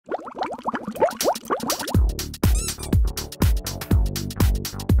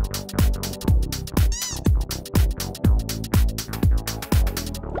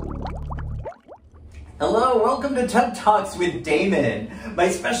welcome to Tub Talks with Damon. My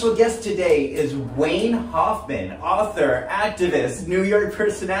special guest today is Wayne Hoffman, author, activist, New York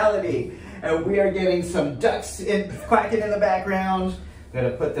personality. And we are getting some ducks quacking in the background. I'm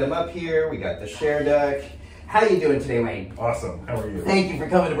gonna put them up here. We got the share duck. How you doing today, Wayne? Awesome, how are you? Thank you for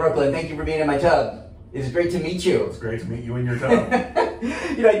coming to Brooklyn. Thank you for being in my tub. It's great to meet you. It's great to meet you in your tub.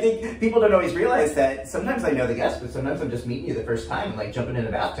 You know, I think people don't always realize that sometimes I know the guests, but sometimes I'm just meeting you the first time, like jumping in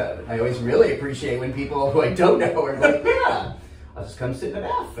a bathtub. And I always really appreciate when people who I don't know are like, yeah, I'll just come sit in the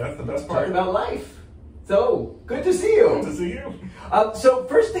bath. That's the best part. Talk about life. So, good to see you. Good to see you. So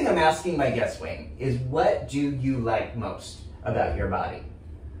first thing I'm asking my guest, Wayne, is what do you like most about your body?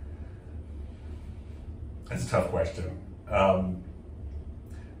 That's a tough question.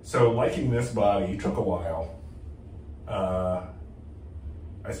 So liking this body took a while.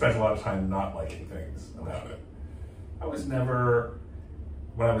 I spent a lot of time not liking things about it. I was never,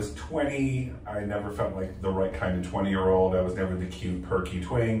 when I was 20, I never felt like the right kind of 20-year-old. I was never the cute, perky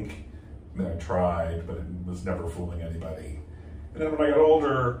twink. I mean, I tried, but it was never fooling anybody. And then when I got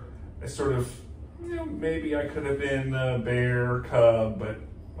older, I sort of, you know, maybe I could have been a bear cub, but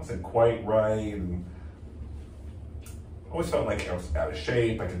wasn't quite right. And I always felt like I was out of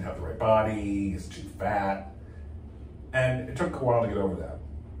shape. I didn't have the right body. I was too fat. And it took a while to get over that.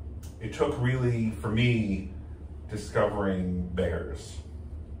 It took really, for me, discovering bears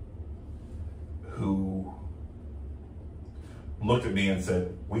who looked at me and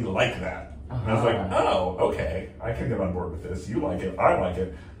said, "We like that." And I was like, oh, okay, I can get on board with this. You like it, I like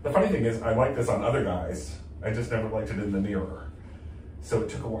it. The funny thing is, I like this on other guys. I just never liked it in the mirror. So it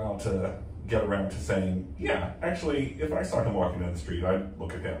took a while to get around to saying, yeah, actually, if I saw him walking down the street, I'd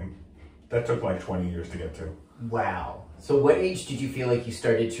look at him. That took like 20 years to get to. Wow. So what age did you feel like you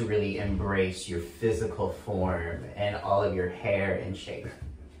started to really embrace your physical form and all of your hair and shape?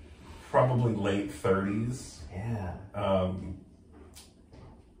 Probably late 30s. Yeah.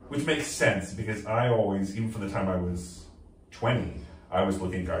 Which makes sense because I always, even from the time I was 20, I was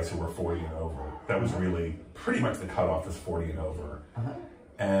looking at guys who were 40 and over. That was really pretty much the cutoff, is 40 and over.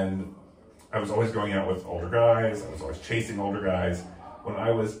 And I was always going out with older guys. I was always chasing older guys. When I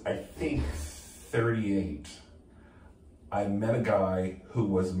was, I think, 38, I met a guy who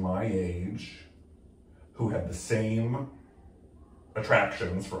was my age, who had the same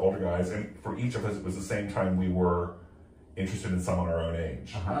attractions for older guys, and for each of us, it was the same time we were interested in someone our own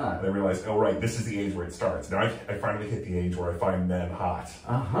age. And I realized, oh right, this is the age where it starts. Now I finally hit the age where I find men hot.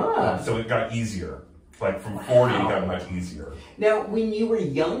 So it got easier. Like from 40, it got much easier. Now, when you were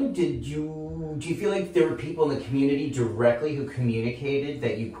young, do you feel like there were people in the community directly who communicated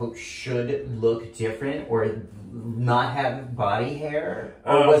that you, quote, should look different or not have body hair?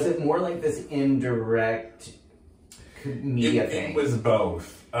 Or was it more like this indirect media thing? It was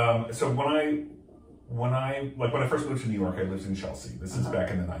both. So when I first moved to New York, I lived in Chelsea. This is back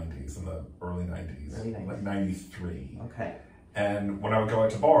in the 90s, in the early 90s. Like 93. Okay. And when I would go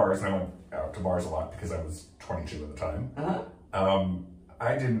out to bars, and I went out to bars a lot because I was 22 at the time,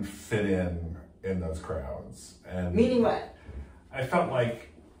 I didn't fit in those crowds. And meaning what? I felt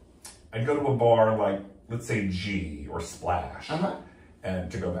like I'd go to a bar like, let's say G or Splash,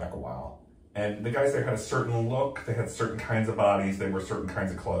 and to go back a while. And the guys there had a certain look, they had certain kinds of bodies, they were certain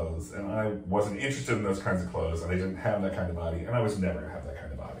kinds of clothes, and I wasn't interested in those kinds of clothes, and I didn't have that kind of body, and I was never gonna have that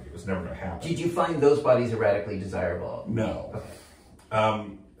kind of body. It was never gonna happen. Did you find those bodies erotically desirable? No.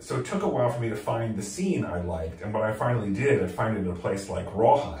 Okay. So it took a while for me to find the scene I liked, and when I finally did, I'd find it in a place like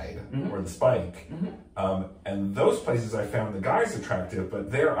Rawhide or the Spike. And those places I found the guys attractive, but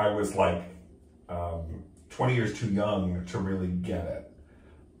there I was like 20 years too young to really get it.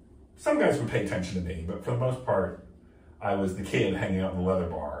 Some guys would pay attention to me, but for the most part, I was the kid hanging out in the leather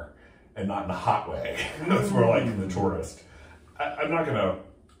bar, and not in a hot way. It was more like the tourist. I'm not gonna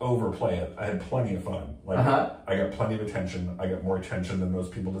overplay it. I had plenty of fun. Like I got plenty of attention. I got more attention than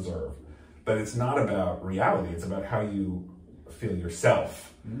most people deserve. But it's not about reality. It's about how you feel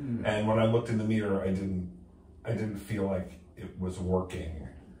yourself. And when I looked in the mirror, I didn't feel like it was working.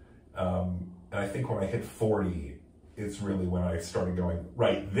 And I think when I hit 40, it's really when I started going,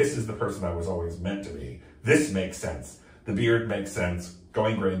 right, this is the person I was always meant to be. This makes sense. The beard makes sense.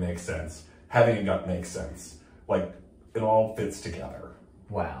 Going gray makes sense. Having a gut makes sense. Like, it all fits together.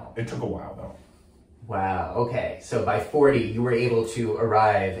 Wow. It took a while, though. Wow, okay. So by 40, you were able to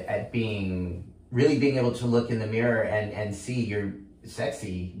arrive at really being able to look in the mirror and see your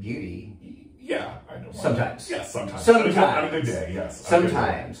sexy beauty. Yeah, I know. Sometimes. Yes, sometimes. Sometimes. On a good day, yes.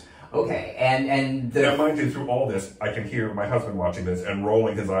 Sometimes. Okay, and now, mind you, through all this, I can hear my husband watching this and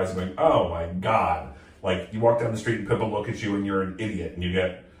rolling his eyes and going, oh my God. Like, you walk down the street and people look at you and you're an idiot and you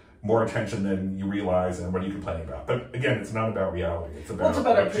get more attention than you realize, and what are you complaining about? But again, it's not about reality. It's about,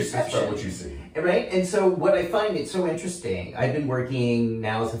 our perception. It's about what you see. Right? And so what I find it's so interesting, I've been working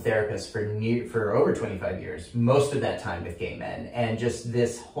now as a therapist for over 25 years, most of that time with gay men. And just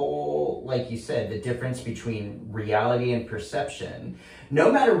this whole, like you said, the difference between reality and perception,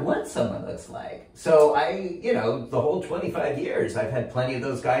 no matter what someone looks like. So the whole 25 years, I've had plenty of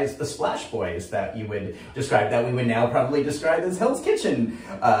those guys, the splash boys that you would describe, that we would now probably describe as Hell's Kitchen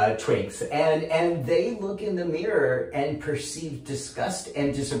twinks. And they look in the mirror and perceive disgust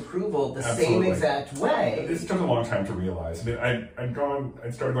and disapproval the same exact way. This took a long time to realize. I mean,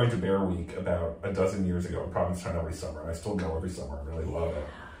 I started going to Bear Week about a dozen years ago in Provincetown every summer, and I still go every summer. I really love it.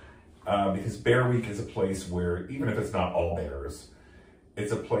 Because Bear Week is a place where, even if it's not all bears,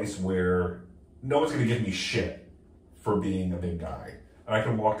 it's a place where no one's going to give me shit for being a big guy. And I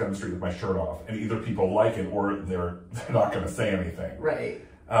can walk down the street with my shirt off, and either people like it or they're not going to say anything. Right.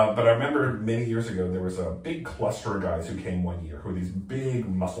 But I remember many years ago, there was a big cluster of guys who came one year, who were these big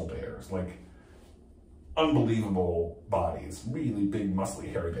muscle bears, like unbelievable bodies, really big, muscly,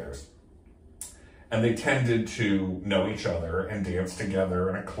 hairy bears. And they tended to know each other and dance together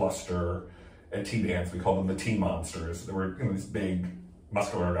in a cluster at T-Dance. We called them the T-Monsters. They were these big,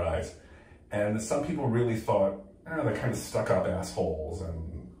 muscular guys. And some people really thought, they're kind of stuck-up assholes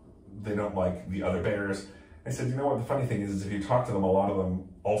and they don't like the other bears. I said, you know what, the funny thing is if you talk to them, a lot of them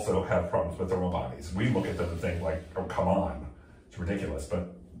also have problems with their own bodies. We look at them and think like, oh, come on, it's ridiculous.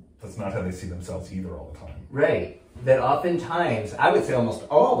 But that's not how they see themselves either all the time. Right. That oftentimes, I would say almost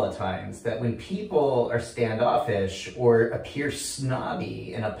all the times, that when people are standoffish or appear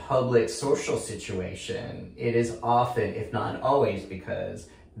snobby in a public social situation, it is often, if not always, because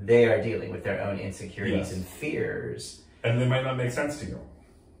they are dealing with their own insecurities and fears. And they might not make sense to you.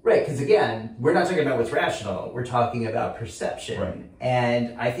 Right, because again, we're not talking about what's rational, we're talking about perception. Right.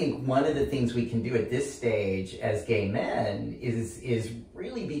 And I think one of the things we can do at this stage as gay men is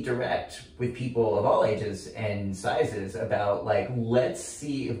really be direct with people of all ages and sizes about, like, let's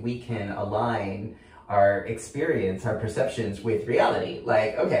see if we can align our experience, our perceptions with reality.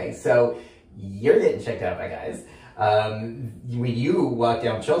 Like, okay, so you're getting checked out by guys. When you walk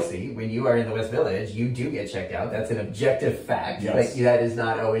down Chelsea, when you are in the West Village, you do get checked out. That's an objective fact, but that is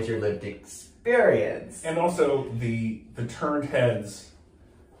not always your lived experience. And also, the turned heads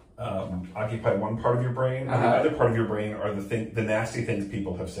occupy one part of your brain, and the other part of your brain are the nasty things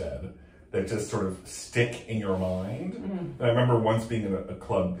people have said that just sort of stick in your mind. And I remember once being in a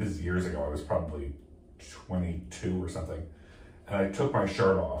club, this is years ago, I was probably 22 or something, and I took my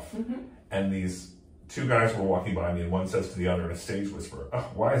shirt off, and these two guys were walking by me, and one says to the other in a stage whisper,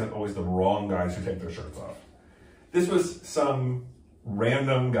 why is it always the wrong guys who take their shirts off? This was some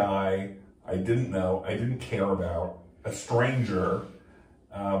random guy I didn't know, I didn't care about, a stranger.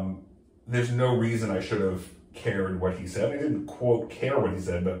 There's no reason I should have cared what he said. I didn't, quote, care what he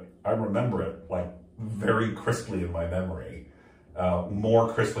said, but I remember it, like, very crisply in my memory.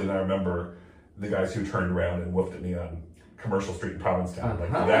 More crisply than I remember the guys who turned around and whooped at me on Commercial Street in Provincetown.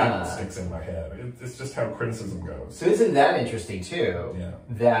 Like, that sticks in my head. It's just how criticism goes. So isn't that interesting too?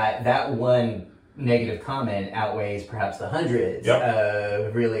 Yeah. That one negative comment outweighs perhaps the hundreds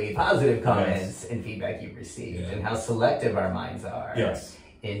of really positive comments and feedback you've received, and how selective our minds are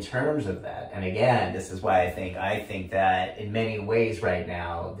in terms of that. And again, this is why I think that in many ways right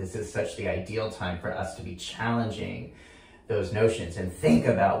now, this is such the ideal time for us to be challenging those notions and think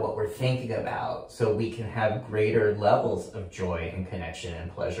about what we're thinking about, so we can have greater levels of joy and connection and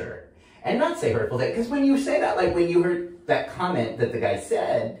pleasure, and not say hurtful things. Because when you say that, like when you heard that comment that the guy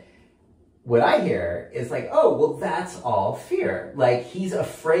said, what I hear is like, oh, well, that's all fear. Like, he's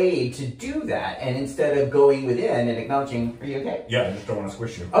afraid to do that. And instead of going within and acknowledging, are you okay? Yeah, I just don't want to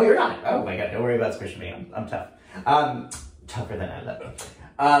squish you. Oh, you're not. Oh my God, don't worry about squishing me. I'm tough. Tougher than I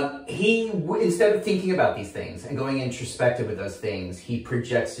love. Instead of thinking about these things and going introspective with those things, he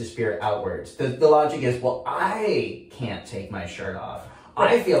projects his fear outwards. The logic is, well, I can't take my shirt off.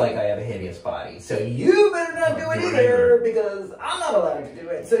 I feel like I have a hideous body, so you better not do it either, because I'm not allowed to do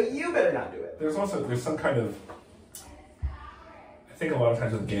it, so you better not do it. There's some kind of, I think a lot of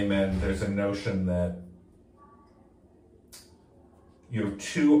times with gay men, there's a notion that you have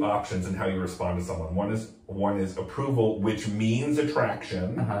two options in how you respond to someone. One is approval, which means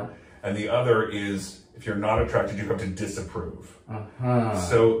attraction, and the other is, if you're not attracted, you have to disapprove.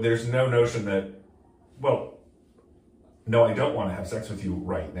 So there's no notion that, well, no, I don't want to have sex with you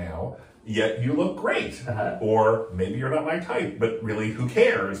right now, yet you look great. Or maybe you're not my type, but really, who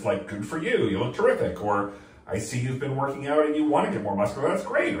cares? Like, good for you, you look terrific. Or I see you've been working out and you want to get more muscular. That's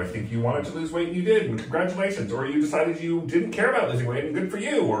great. Or I think you wanted to lose weight and you did, and congratulations. Or you decided you didn't care about losing weight and good for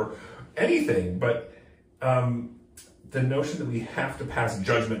you, or anything. But the notion that we have to pass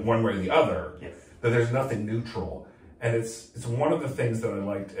judgment one way or the other, yes. that there's nothing neutral. And it's one of the things that I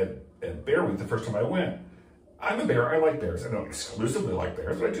liked at Bear Week the first time I went. I'm a bear. I like bears. I don't exclusively like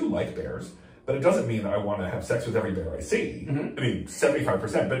bears, but I do like bears. But it doesn't mean I want to have sex with every bear I see. Mm-hmm. I mean,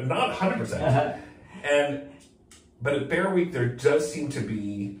 75%, but not 100%. Uh-huh. But at Bear Week, there does seem to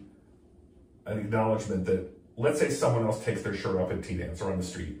be an acknowledgement that, let's say someone else takes their shirt off at tea dance or on the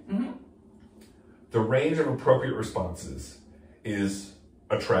street. Mm-hmm. The range of appropriate responses is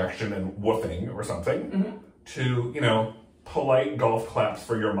attraction and woofing or something, mm-hmm. to, you know, polite golf claps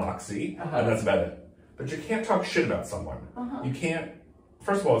for your moxie, uh-huh. and that's about it. But you can't talk shit about someone. Uh-huh. You can't,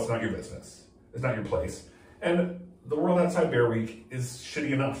 first of all, it's not your business. It's not your place. And the world outside Bear Week is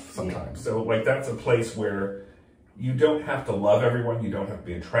shitty enough sometimes. Yeah. So, like, that's a place where you don't have to love everyone, you don't have to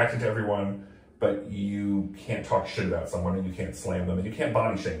be attracted to everyone, but you can't talk shit about someone, and you can't slam them, and you can't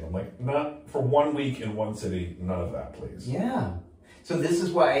body shame them. Like, not for 1 week in one city, none of that, please. Yeah. So this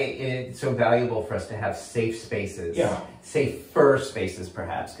is why it's so valuable for us to have safe spaces. Yeah. Safer spaces,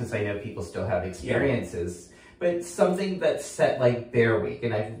 perhaps, because I know people still have experiences. Yeah. But something that's set like Bear Week,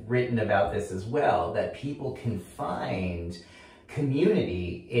 and I've written about this as well, that people can find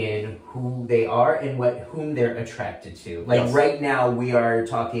community in who they are and whom they're attracted to. Like, yes. Right now we are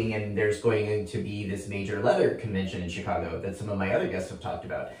talking, and there's going to be this major leather convention in Chicago that some of my other guests have talked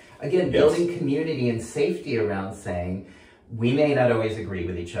about. Again, yes. Building community and safety around saying, we may not always agree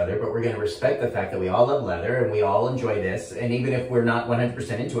with each other, but we're going to respect the fact that we all love leather and we all enjoy this. And even if we're not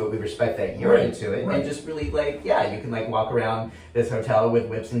 100% into it, we respect that you're right. into it. Right. And just really, like, yeah, you can, like, walk around this hotel with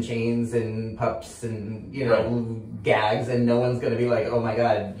whips and chains and pups and, you know, right. gags, and no one's going to be like, oh my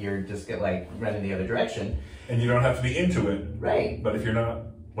God, you're just like running the other direction. And you don't have to be into it. Right. But if you're not,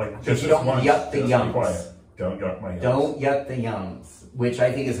 like, just don't yuck the yums. Don't yuck my yums. Don't yuck the yums. Which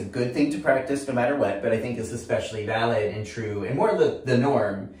I think is a good thing to practice no matter what, but I think is especially valid and true and more the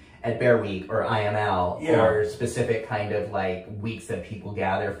norm at Bear Week or IML, yeah. or specific kind of, like, weeks that people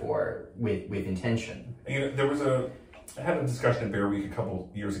gather for with intention. And, you know, I had a discussion at Bear Week a couple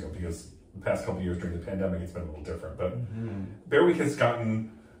years ago, because the past couple years during the pandemic it's been a little different, but mm-hmm. Bear Week has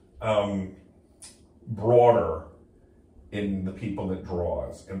gotten broader in the people it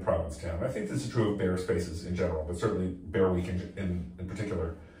draws in Provincetown. I think this is true of bear spaces in general, but certainly Bear Week in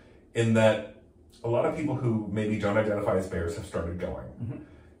particular, in that a lot of people who maybe don't identify as bears have started going. Mm-hmm.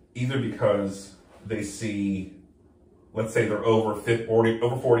 Either because they see, let's say they're over 40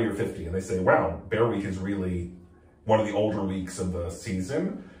 or 50, and they say, wow, Bear Week is really one of the older weeks of the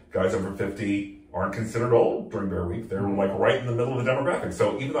season. Guys over 50 aren't considered old during Bear Week. They're, like, right in the middle of the demographic.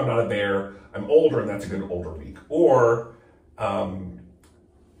 So even though I'm not a bear, I'm older, and that's a good older week. Or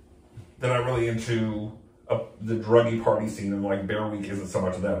they're not really into the druggy party scene, and, like, Bear Week isn't so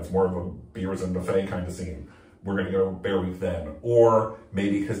much of that. It's more of a beers and buffet kind of scene. We're going to go Bear Week then. Or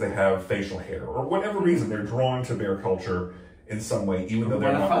maybe because they have facial hair, or whatever reason, they're drawn to bear culture in some way, even though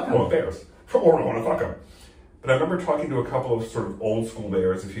they're not bears. Or don't want to fuck them. But I remember talking to a couple of sort of old school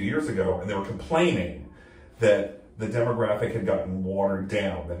bears a few years ago, and they were complaining that the demographic had gotten watered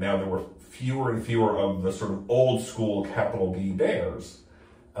down, that now there were fewer and fewer of the sort of old school capital B bears.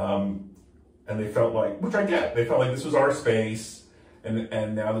 And they felt like, which I get, they felt like this was our space,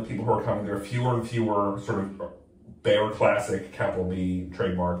 and now the people who are coming, there are fewer and fewer sort of bear classic capital B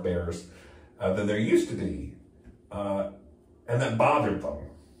trademark bears than there used to be. And that bothered them.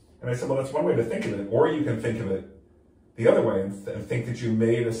 And I said, well, that's one way to think of it, or you can think of it the other way and think that you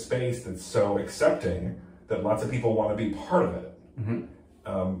made a space that's so accepting that lots of people want to be part of it. Mm-hmm.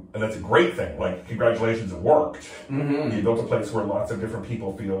 And that's a great thing. Like, congratulations, it worked. Mm-hmm. You built a place where lots of different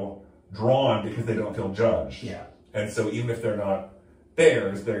people feel drawn because they don't feel judged. Yeah. And so even if they're not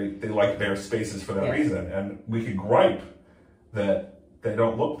bears, they like bear spaces for that yeah. reason. And we could gripe that they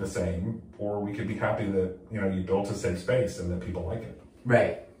don't look the same, or we could be happy that, you know, you built a safe space and that people like it.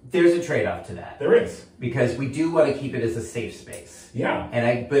 Right. There's a trade-off to that. There is. Because we do want to keep it as a safe space. Yeah.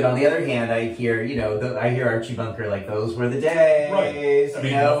 But on the other hand, I hear, you know, I hear Archie Bunker, like, those were the days. Right. I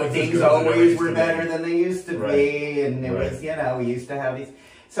mean, you know, things always were better than they used to be. And it was, you know, we used to have these.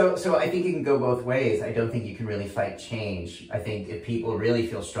 So I think it can go both ways. I don't think you can really fight change. I think if people really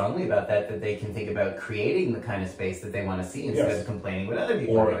feel strongly about that they can think about creating the kind of space that they want to see instead of complaining what other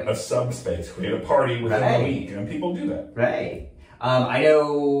people are doing. Or a subspace. Create a party within a week, and people do that. Right. I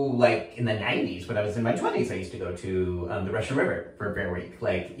know, like, in the 90s, when I was in my 20s, I used to go to the Russian River for Bear Week,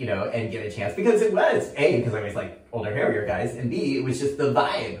 like, you know, and get a chance, because it was, A, because I was, like, older, hairier guys, and B, it was just the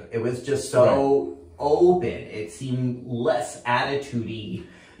vibe. It was just so open. It seemed less attitude-y.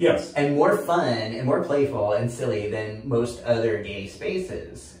 Yes. And more fun and more playful and silly than most other gay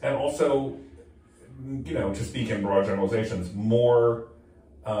spaces. And also, you know, to speak in broad generalizations, more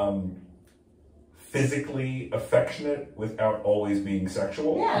physically affectionate without always being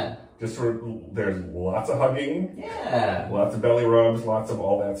sexual. Yeah. Just sort of, there's lots of hugging. Yeah. Lots of belly rubs, lots of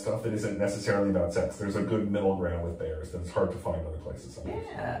all that stuff that isn't necessarily about sex. There's a good middle ground with bears that's hard to find other places sometimes.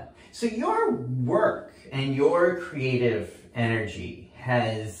 Yeah. So your work and your creative energy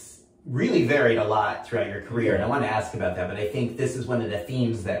has really varied a lot throughout your career. And I want to ask about that, but I think this is one of the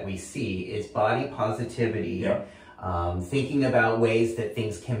themes that we see is body positivity. Yeah. Thinking about ways that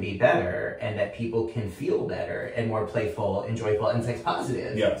things can be better and that people can feel better and more playful and joyful and sex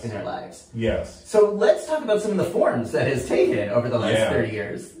positive in their lives. Yes. So let's talk about some of the forms that has taken over the last 30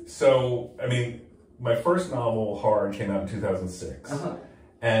 years. So, I mean, my first novel, Hard, came out in 2006.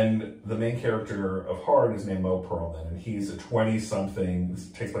 And the main character of Hard is named Mo Perlman, and he's a 20-something, this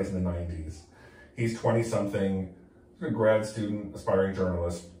takes place in the 90s. He's 20-something, a grad student, aspiring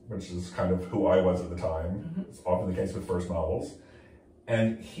journalist, which is kind of who I was at the time. It's often the case with first novels.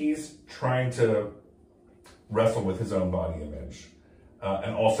 And he's trying to wrestle with his own body image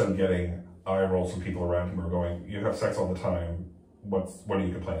and also getting eye rolls from people around him who are going, you have sex all the time, what are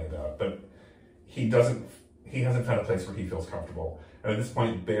you complaining about? But he hasn't found a place where he feels comfortable. And at this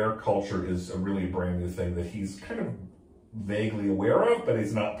point, bear culture is a really brand new thing that he's kind of vaguely aware of, but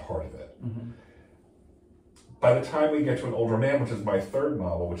he's not part of it. By the time we get to An Older Man, which is my third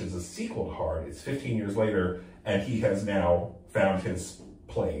novel, which is a sequel to Hard, it's 15 years later, and he has now found his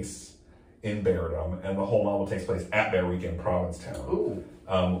place in beardom, and the whole novel takes place at Bear Week in Provincetown,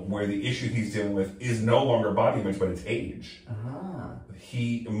 where the issue he's dealing with is no longer body image, but it's age.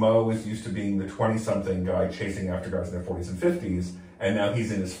 Mo is used to being the 20-something guy chasing after guys in their 40s and 50s, and now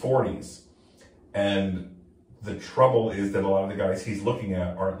he's in his 40s. And the trouble is that a lot of the guys he's looking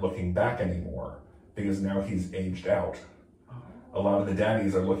at aren't looking back anymore, because now he's aged out. A lot of the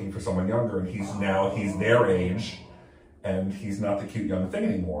daddies are looking for someone younger, and he's their age, and he's not the cute young thing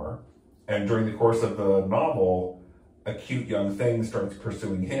anymore. And during the course of the novel, a cute young thing starts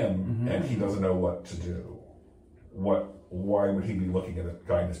pursuing him, and he doesn't know what to do. Why would he be looking at a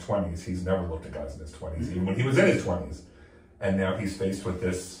guy in his 20s? He's never looked at guys in his 20s, even when he was in his 20s. And now he's faced with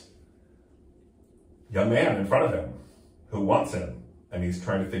this young man in front of him who wants him, and he's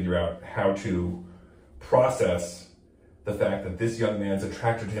trying to figure out how to process the fact that this young man's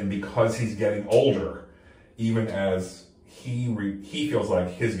attracted to him because he's getting older, even as he feels like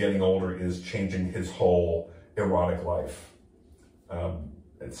his getting older is changing his whole erotic life.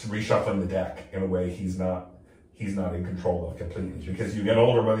 It's reshuffling the deck in a way he's not in control of completely, because you get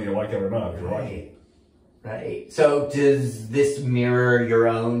older whether you like it or not, if you're lucky. Right. So does this mirror your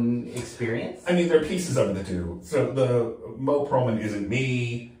own experience? I mean, there are pieces of it that do. So the Mo Perlman isn't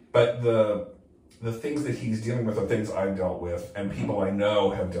me, but the things that he's dealing with are things I've dealt with and people I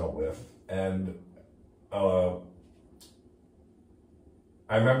know have dealt with. And I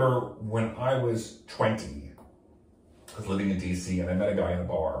remember when I was 20, I was living in DC and I met a guy in a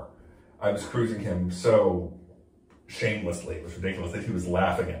bar. I was cruising him so shamelessly, it was ridiculous, that he was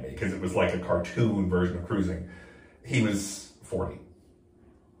laughing at me because it was like a cartoon version of cruising. He was 40.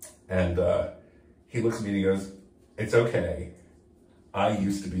 And he looks at me and he goes, "It's okay. I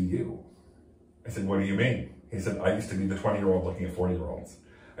used to be you." I said, "What do you mean?" He said, "I used to be the 20-year-old looking at 40-year-olds.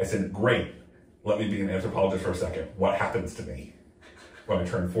 I said, "Great. Let me be an anthropologist for a second. What happens to me when I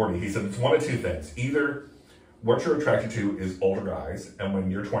turn 40? He said, "It's one of two things. Either what you're attracted to is older guys, and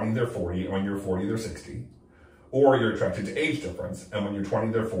when you're 20, they're 40, and when you're 40, they're 60. Or you're attracted to age difference, and when you're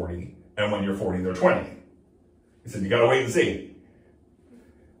 20, they're 40, and when you're 40, they're 20. He said, "You gotta wait and see."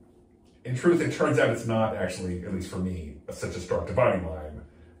 In truth, it turns out it's not actually, at least for me, such a stark dividing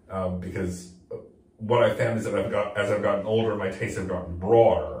line, because what I found is that as I've gotten older, my tastes have gotten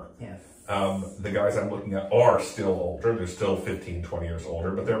broader. Yes. The guys I'm looking at are still older. They're still 15, 20 years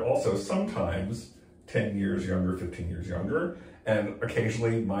older, but they're also sometimes 10 years younger, 15 years younger, and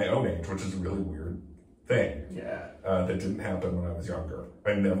occasionally my own age, which is a really weird thing. Yeah. That didn't happen when I was younger.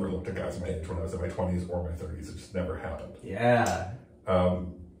 I never looked at guys my age when I was in my 20s or my 30s. It just never happened. Yeah.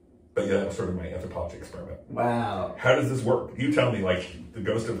 But yeah, that was sort of my anthropology experiment. Wow. How does this work? You tell me, like the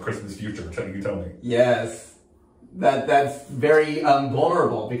ghost of Christmas future. You tell me. Yes. That's very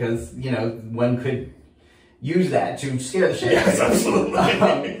vulnerable because, you know, one could use that to scare the shit. Yes,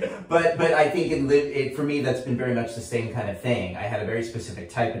 absolutely. But I think for me, that's been very much the same kind of thing. I had a very specific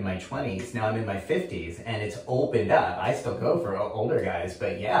type in my 20s. Now I'm in my 50s, and it's opened up. I still go for older guys,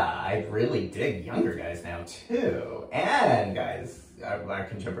 but yeah, I really dig younger guys now too. And guys, our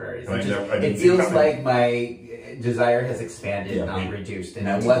contemporaries. It feels like my desire has expanded, not reduced, and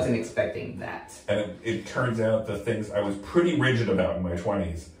I wasn't expecting that. And it turns out the things I was pretty rigid about in my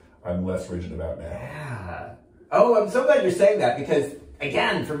 20s, I'm less rigid about now. Yeah. Oh, I'm so glad you're saying that, because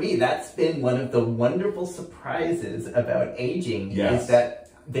again, for me, that's been one of the wonderful surprises about aging, is that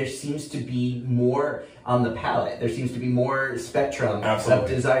there seems to be more on the palette. There seems to be more spectrum of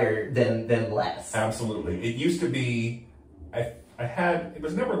desire than less. Absolutely. It used to be, it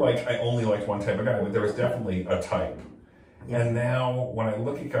was never like I only liked one type of guy, but there was definitely a type. Yeah. And now when I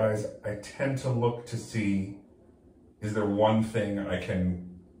look at guys, I tend to look to see, is there one thing that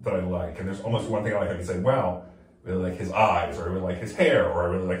I like? And there's almost one thing I like. I can say, wow, I really like his eyes, or I really like his hair, or I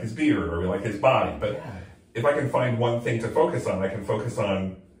really like his beard, or I really like his body. But if I can find one thing to focus on, I can focus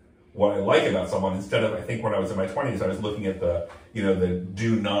on what I like about someone, instead of, I think when I was in my 20s, I was looking at the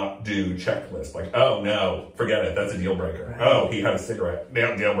do not do checklist. Like, oh no, forget it, that's a deal breaker. Right. Oh, he had a cigarette,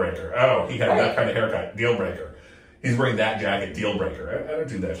 deal breaker. Oh, he had that kind of haircut, deal breaker. He's wearing that jacket, deal breaker. I don't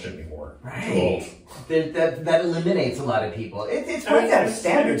do that shit anymore. Right. That eliminates a lot of people. It's great to have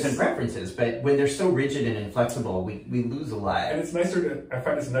standards and preferences, but when they're so rigid and inflexible, we lose a lot. And I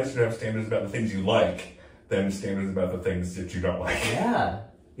find it's nicer to have standards about the things you like than standards about the things that you don't like. Yeah.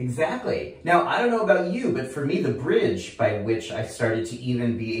 Exactly. Now, I don't know about you, but for me, the bridge by which I started to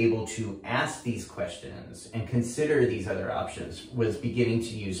even be able to ask these questions and consider these other options was beginning to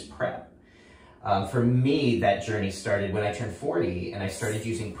use PrEP. For me, that journey started when I turned 40 and I started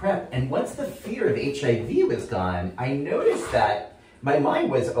using PrEP. And once the fear of HIV was gone, I noticed that my mind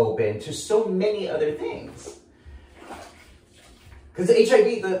was open to so many other things. Because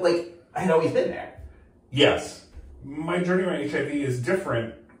HIV, I had always been there. Yes. My journey around HIV is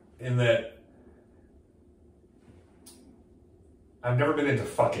different in that I've never been into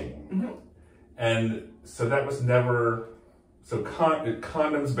fucking. Mm-hmm. And so that was never,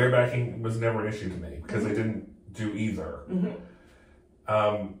 condoms, barebacking was never an issue to me because I didn't do either.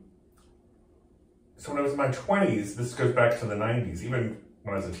 Mm-hmm. So when I was in my 20s, this goes back to the 90s, even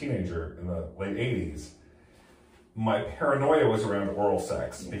when I was a teenager in the late 80s, my paranoia was around oral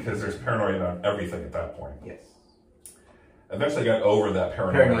sex because there's paranoia about everything at that point. Yes. Eventually I got over that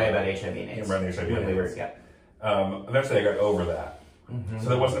paranoia about HIV and AIDS. Around HIV and AIDS. Eventually I got over that. Mm-hmm. So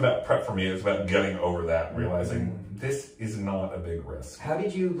that wasn't about PrEP for me, it was about getting over that and realizing this is not a big risk. How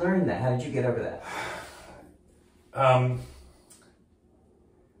did you learn that? How did you get over that?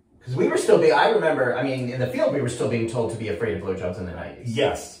 Because we were still being, I remember, in the field we were still being told to be afraid of blowjobs in the 90s.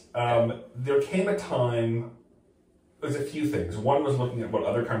 Yes. There came a time, there's a few things. One was looking at what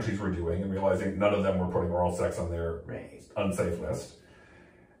other countries were doing and realizing none of them were putting oral sex on their unsafe list.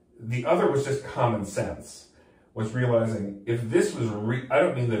 The other was just common sense, was realizing if this was, I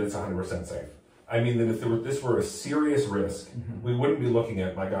don't mean that it's 100% safe. I mean that if this were a serious risk, we wouldn't be looking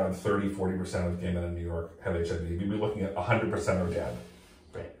at, my God, 30, 40% of gay men in New York have HIV. We'd be looking at 100% are dead.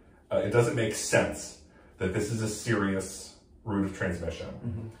 Right. It doesn't make sense that this is a serious route of transmission.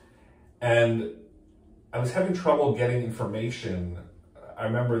 Mm-hmm. And I was having trouble getting information. I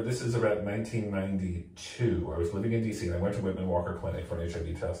remember this is about 1992. I was living in DC and I went to Whitman Walker Clinic for an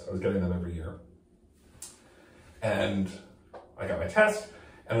HIV test. I was getting them every year. And I got my test,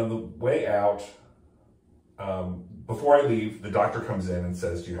 and on the way out, before I leave, the doctor comes in and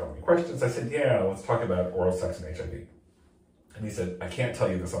says, do you have any questions? I said, yeah, let's talk about oral sex and HIV. And he said, I can't tell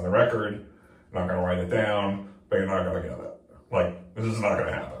you this on the record. I'm not going to write it down, but you're not going to get it. This is not going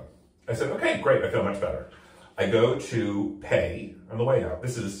to happen. I said, okay, great, I feel much better. I go to pay on the way out.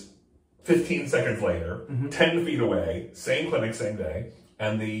 This is 15 seconds later, 10 feet away, same clinic, same day.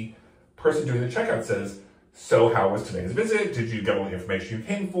 And the person doing the checkout says, so how was today's visit? Did you get all the information you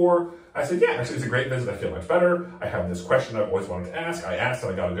came for? I said, yeah, actually it was a great visit. I feel much better. I have this question I've always wanted to ask. I asked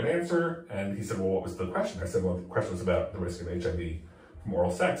and I got a good answer. And he said, well, what was the question? I said, well, the question was about the risk of HIV from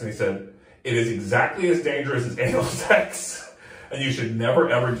oral sex. And he said, it is exactly as dangerous as anal sex. And you should never,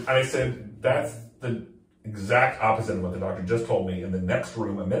 ever. And I said, that's the exact opposite of what the doctor just told me in the next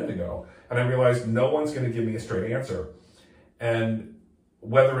room a minute ago. And I realized no one's going to give me a straight answer. And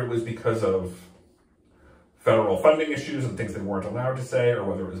whether it was because of federal funding issues and things they weren't allowed to say, or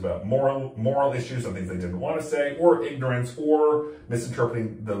whether it was about moral issues and things they didn't want to say, or ignorance, or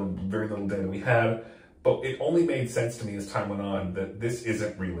misinterpreting the very little data we had. But it only made sense to me as time went on that this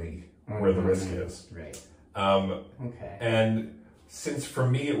isn't really where the risk is. Right. Okay. And since for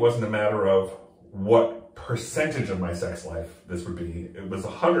me it wasn't a matter of what percentage of my sex life this would be, it was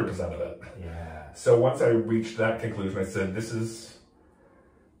 100% of it. Yeah. So once I reached that conclusion, I said, this is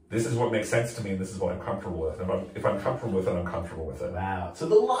what makes sense to me, and this is what I'm comfortable with. If I'm comfortable with it, I'm comfortable with it. Wow. So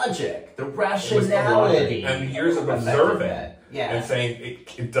the logic, the rationality. And years of observing and saying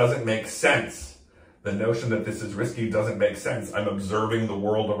it doesn't make sense. The notion that this is risky doesn't make sense. I'm observing the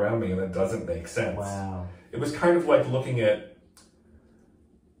world around me, and it doesn't make sense. Wow. It was kind of like looking at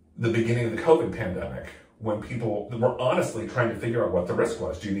the beginning of the COVID pandemic, when people were honestly trying to figure out what the risk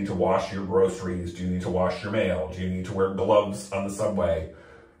was. Do you need to wash your groceries? Do you need to wash your mail? Do you need to wear gloves on the subway?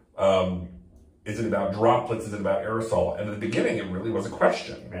 Is it about droplets? Is it about aerosol? And at the beginning, it really was a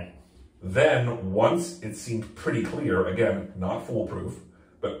question. Right. Then, once it seemed pretty clear, again, not foolproof,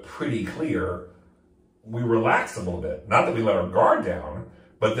 but pretty clear, we relaxed a little bit. Not that we let our guard down,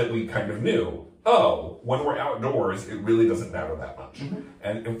 but that we kind of knew, oh, when we're outdoors, it really doesn't matter that much. Mm-hmm.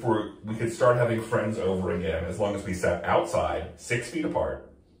 And if we could start having friends over again, as long as we sat outside, 6 feet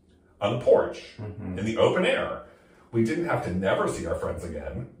apart, on the porch, in the open air, we didn't have to never see our friends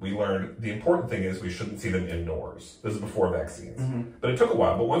again. We learned the important thing is we shouldn't see them indoors. This is before vaccines. But it took a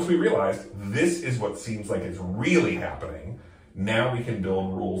while. But once we realized this is what seems like is really happening, now we can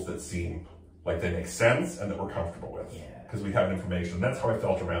build rules that seem like they make sense and that we're comfortable with. Because we have information. That's how I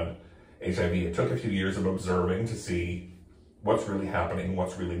felt around HIV. It took a few years of observing to see what's really happening,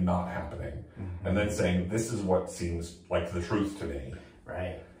 what's really not happening. And then saying, this is what seems like the truth to me.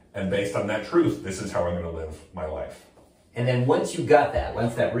 Right. And based on that truth, this is how I'm going to live my life. And then once you got that,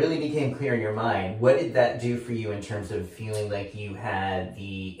 once that really became clear in your mind, what did that do for you in terms of feeling like you had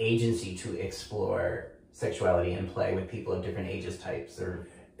the agency to explore sexuality and play with people of different ages types? Or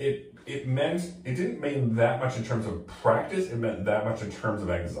it didn't mean that much in terms of practice. It meant that much in terms of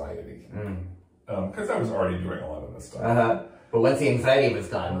anxiety. Because I was already doing a lot of this stuff. But once the anxiety was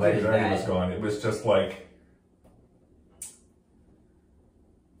gone, what did that? Anxiety was gone. It was just like,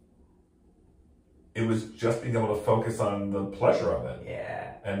 it was just being able to focus on the pleasure of it.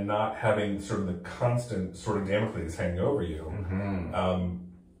 Yeah. And not having sort of the constant sort of Damocles hanging over you.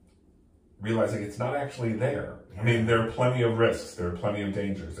 Realizing it's not actually there. I mean, there are plenty of risks. There are plenty of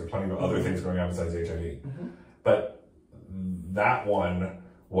dangers. There are plenty of other things going on besides HIV. But that one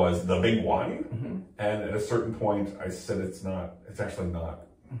was the big one. And at a certain point, I said, it's actually not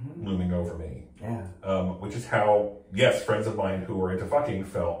looming over me. Which is how, yes, friends of mine who were into fucking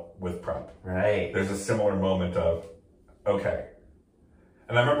felt with PrEP. Right. There's a similar moment of, okay.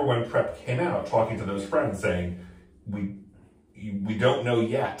 And I remember when PrEP came out, talking to those friends saying, we don't know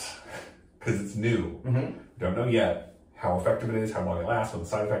yet, because it's new. We don't know yet how effective it is, how long it lasts, what the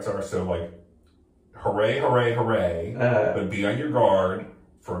side effects are. So like, hooray, hooray, hooray. But be on your guard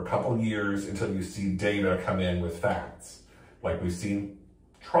for a couple years until you see data come in with facts. Like we've seen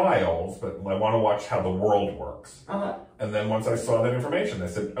trials, but I want to watch how the world works. And then once I saw that information, I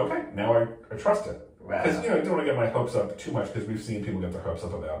said, okay, now I trust it. Because, you know, I don't want to get my hopes up too much, because we've seen people get their hopes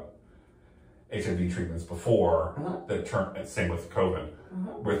up about HIV treatments before that turn, same with COVID,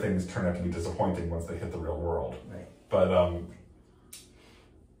 where things turn out to be disappointing once they hit the real world. But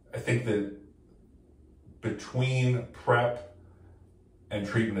I think that between PrEP and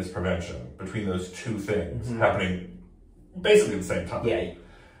treatment is prevention, between those two things happening basically at the same time,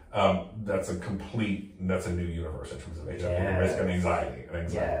 that's a new universe in terms of HIV risk and anxiety.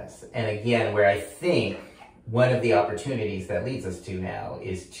 Yes, and again, where I think one of the opportunities that leads us to now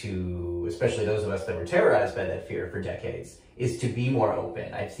is to, especially those of us that were terrorized by that fear for decades, is to be more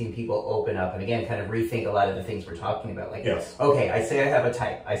open. I've seen people open up and again, kind of rethink a lot of the things we're talking about. Like, okay, I say I have a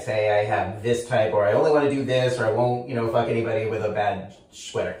type. I say I have this type, or I only want to do this, or I won't, you know, fuck anybody with a bad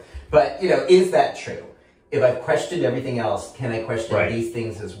sweater. But, you know, is that true? If I've questioned everything else, can I question these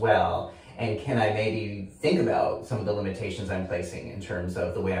things as well? And can I maybe think about some of the limitations I'm placing in terms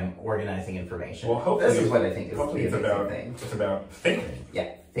of the way I'm organizing information? Well, hopefully, this is what I think is the it's amazing thing. It's about thinking.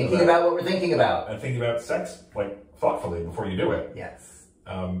 Thinking about what we're thinking about. And thinking about sex, like, thoughtfully before you do it.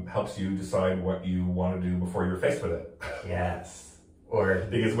 Helps you decide what you want to do before you're faced with it. Or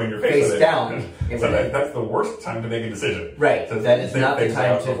because when you're faced with it, down. That's the worst time to make a decision. So that is not the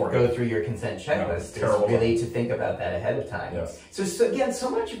time to go through your consent checklist. It's really to think about that ahead of time. So again, so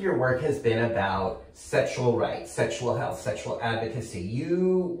much of your work has been about sexual rights, sexual health, sexual advocacy.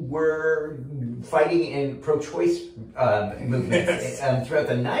 You were fighting in pro-choice movements throughout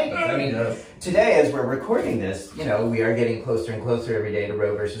the 90s. I mean, today, as we're recording this, you know, we are getting closer and closer every day to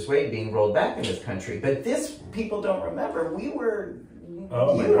Roe versus Wade being rolled back in this country. But this, people don't remember, you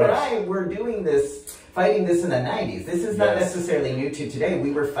and I were doing this, fighting this in the 90s. This is not necessarily new to today.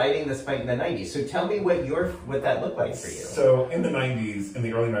 We were fighting this fight in the 90s. So tell me what that looked like for you. So in the 90s, in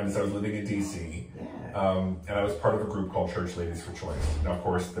the early 90s, I was living in DC. And I was part of a group called Church Ladies for Choice. Now, of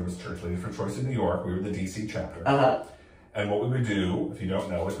course, there was Church Ladies for Choice in New York. We were the DC chapter. And what we would do, if you don't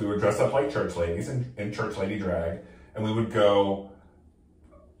know, is we would dress up like church ladies in church lady drag, and we would go,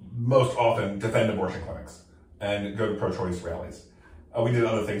 most often, defend abortion clinics and go to pro-choice rallies. We did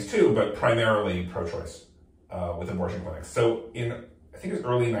other things too, but primarily pro-choice with abortion clinics. So in, I think it was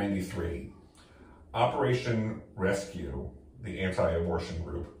early '93, Operation Rescue, the anti-abortion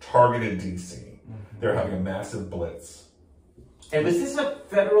group, targeted DC. They're having a massive blitz. And was this a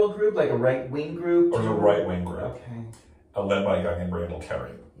federal group, like a right-wing group? It was a right-wing group. Okay. Led by a guy named Randall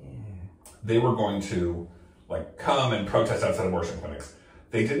Terry. Yeah. They were going to come and protest outside abortion clinics.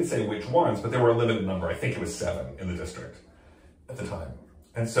 They didn't say which ones, but there were a limited number. I think it was 7 in the district at the time.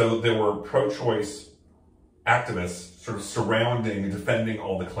 And so there were pro-choice activists sort of surrounding and defending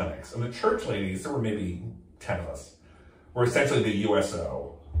all the clinics. And the church ladies, there were maybe 10 of us, were essentially the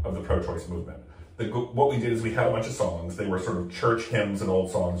USO of the pro-choice movement. What we did is we had a bunch of songs. They were sort of church hymns and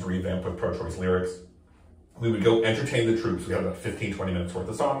old songs revamped with pro-choice lyrics. We would go entertain the troops. We had about 15, 20 minutes worth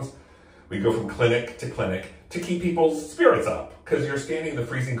of songs. We'd go from clinic to keep people's spirits up, because you're standing in the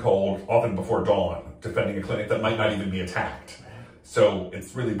freezing cold, often before dawn, defending a clinic that might not even be attacked. So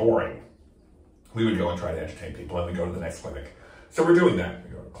it's really boring. We would go and try to entertain people, and then go to the next clinic. So we're doing that.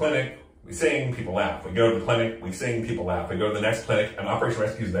 We go to the clinic, we sing, people laugh. We go to the clinic, we sing, people laugh. We go to the next clinic, and Operation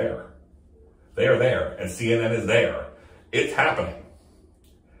Rescue's there. They are there, and CNN is there. It's happening.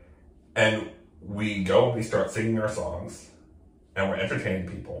 And we go and we start singing our songs, and we're entertaining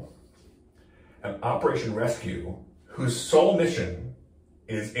people. And Operation Rescue, whose sole mission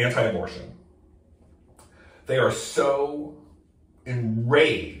is anti-abortion, they are so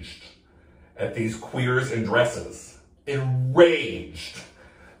enraged at these queers in dresses, enraged,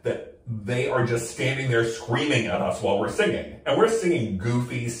 that they are just standing there screaming at us while we're singing. And we're singing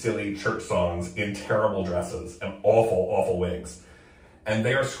goofy, silly church songs in terrible dresses and awful, awful wigs. And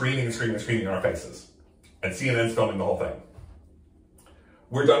they are screaming and screaming and screaming in our faces. And CNN's filming the whole thing.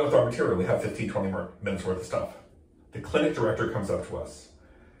 We're done with our material. We have 15, 20 minutes worth of stuff. The clinic director comes up to us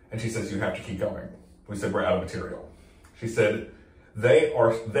and she says, "You have to keep going." We said, "We're out of material." She said,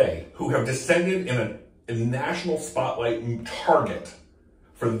 they who have descended in a national spotlight target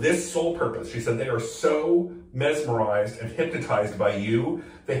for this sole purpose. She said, they are so mesmerized and hypnotized by you,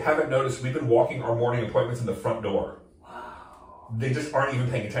 they haven't noticed we've been walking our morning appointments in the front door. Wow. They just aren't even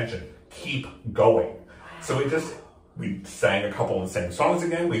paying attention. Keep going. Wow. So we sang a couple of the same songs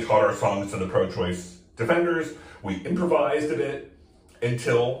again. We taught our songs to the pro-choice defenders. We improvised a bit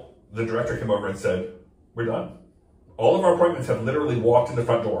until the director came over and said, "We're done. All of our appointments have literally walked in the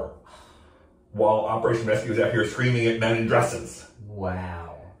front door while Operation Rescue is out here screaming at men in dresses."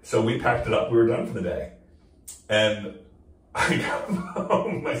 Wow. So we packed it up. We were done for the day. And I come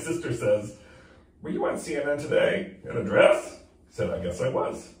home. My sister says, "Were you on CNN today in a dress?" I said, "I guess I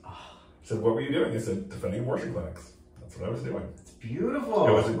was." I said, "What were you doing?" I said, "Defending abortion clinics." That's what I was doing. It's beautiful.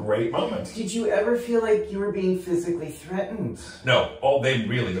 It was a great moment. Did you ever feel like you were being physically threatened? No. They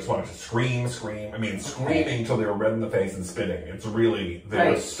really just wanted to scream. I mean, screaming till they were red in the face and spitting. It's really,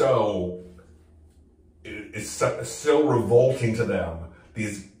 they were so, it's so revolting to them.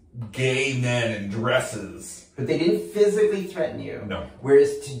 These gay men in dresses. But they didn't physically threaten you. No.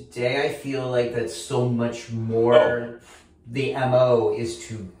 Whereas today I feel like that's so much more, the MO is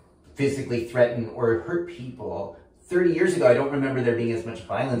to physically threaten or hurt people. 30 years ago, I don't remember there being as much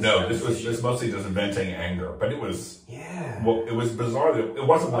violence. No, this was mostly just venting anger, but it was, yeah. Well, it was bizarre that it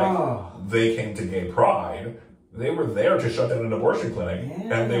wasn't like they came to gay pride. They were there to shut down an abortion clinic,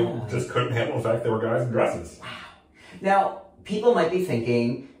 and they just couldn't handle the fact there were guys in dresses. Wow. Now, people might be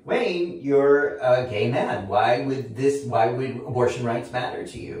thinking, "Wayne, you're a gay man. Why would abortion rights matter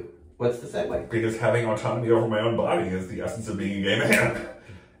to you?" What's the segue? Because having autonomy over my own body is the essence of being a gay man.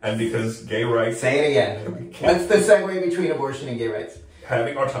 And because gay rights... Say it again. What's the segue between abortion and gay rights?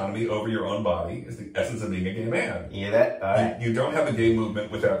 Having autonomy over your own body is the essence of being a gay man. You hear that? All right. You don't have a gay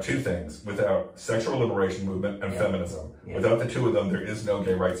movement without two things. Without sexual liberation movement and feminism. Without the two of them, there is no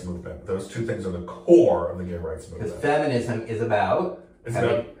gay rights movement. Those two things are the core of the gay rights movement. Because feminism is about... It's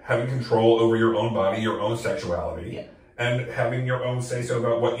about having control over your own body, your own sexuality, and having your own say-so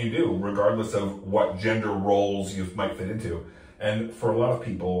about what you do, regardless of what gender roles you might fit into. And for a lot of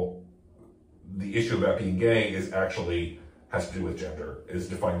people, the issue about being gay is actually has to do with gender, is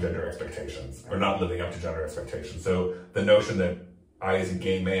defying gender expectations, or not living up to gender expectations. So the notion that I, as a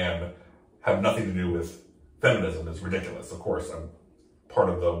gay man, have nothing to do with feminism is ridiculous. Of course, part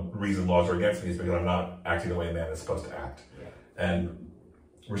of the reason laws are against me is because I'm not acting the way a man is supposed to act. And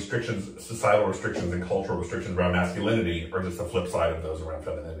restrictions, societal restrictions and cultural restrictions around masculinity are just the flip side of those around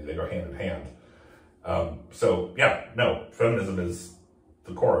femininity. They go hand in hand. So yeah, no, feminism is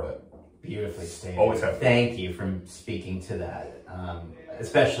the core of it. Beautifully stated. Always have. Thank you for speaking to that,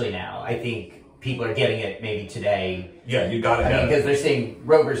 especially now. I think people are getting it maybe today. Yeah, you got it. I mean, because they're saying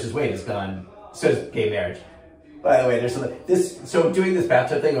Roe versus Wade is gone, so is gay marriage. By the way, there's so doing this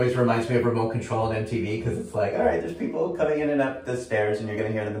bathtub thing always reminds me of remote control on MTV, because it's like, all right, there's people coming in and up the stairs and you're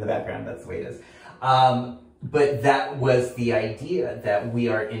going to hear them in the background. That's the way it is. But that was the idea, that we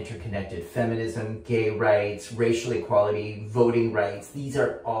are interconnected. Feminism, gay rights, racial equality, voting rights, these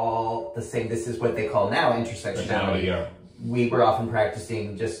are all the same. This is what they call now intersectionality. Yeah. We were often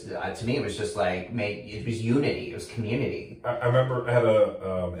practicing just, to me, it was just like, it was unity, it was community. I remember I had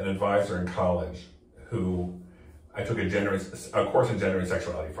an advisor in college who I took a course in gender and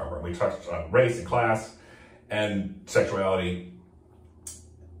sexuality from her. And we touched on race and class and sexuality.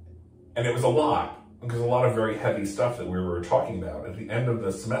 And it was a lot, because a lot of very heavy stuff that we were talking about. At the end of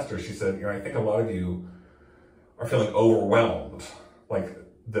the semester, she said, I think a lot of you are feeling overwhelmed, like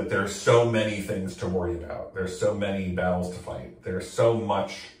that there's so many things to worry about. There's so many battles to fight. There's so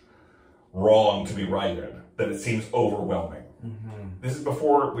much wrong to be righted that it seems overwhelming. Mm-hmm. This is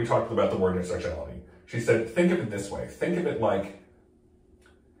before we talked about the word intersectionality. She said, think of it this way. Think of it like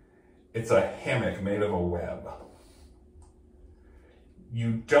it's a hammock made of a web.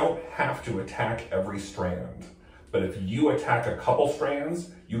 You don't have to attack every strand, but if you attack a couple strands,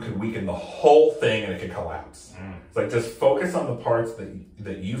 you can weaken the whole thing and it can collapse. It's like, just focus on the parts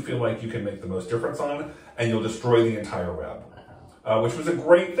that you feel like you can make the most difference on, and you'll destroy the entire web, which was a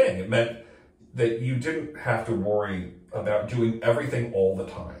great thing. It meant that you didn't have to worry about doing everything all the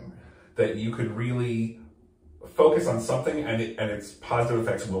time, that you could really focus on something and its positive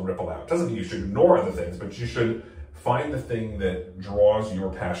effects will ripple out. It doesn't mean you should ignore other things, but you should find the thing that draws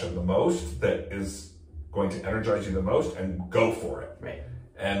your passion the most, that is going to energize you the most, and go for it. Right.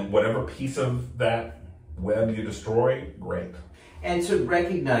 And whatever piece of that web you destroy, great. And to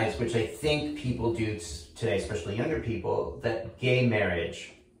recognize, which I think people do today, especially younger people, that gay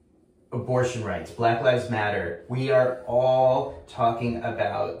marriage, abortion rights, Black Lives Matter, we are all talking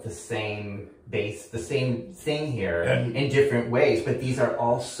about the same base, the same thing here in different ways, but these are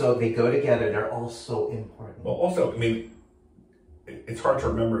also, they go together, they're all so important. Well, also, I mean, it's hard to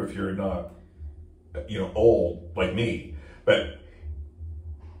remember if you're not, old like me, but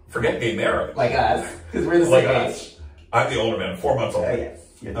forget gay marriage. Like us, because we're the same age. I'm the older man, 4 months older.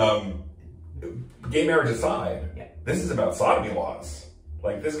 Yes. Gay marriage aside, this is about sodomy laws.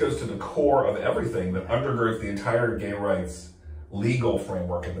 Like, this goes to the core of everything that undergirds the entire gay rights legal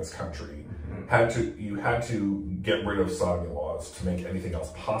framework in this country. You had to get rid of sodomy laws to make anything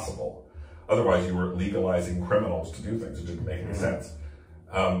else possible. Otherwise, you were legalizing criminals to do things. It didn't make any sense.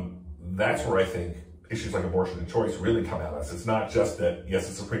 That's where I think issues like abortion and choice really come at us. It's not just that, yes,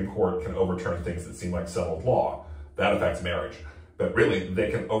 the Supreme Court can overturn things that seem like settled law. That affects marriage. But really,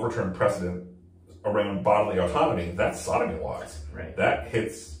 they can overturn precedent around bodily autonomy. That's sodomy laws. Right. That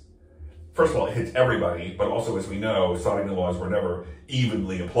hits, first of all, it hits everybody, but also, as we know, sodomy laws were never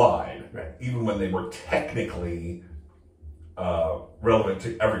evenly applied. Right. Even when they were technically relevant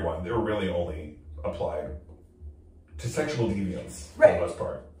to everyone, they were really only applied to sexual deviants for the most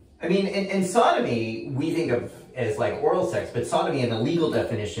part. I mean, in sodomy, we think of as like oral sex, but sodomy in the legal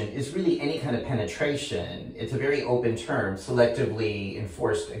definition is really any kind of penetration. It's a very open term, selectively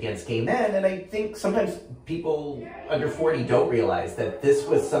enforced against gay men, and I think sometimes people under 40 don't realize that this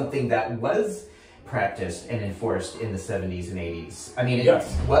was something that was practiced and enforced in the 70s and 80s. I mean,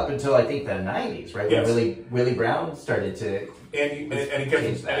 up until I think the 90s, right? When Willie Brown started to... And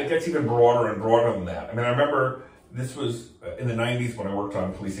it gets even broader and broader than that. I mean, I remember this was in the 90s when I worked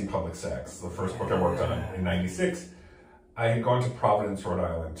on Policing Public Sex, the first book I worked on in 96. I had gone to Providence, Rhode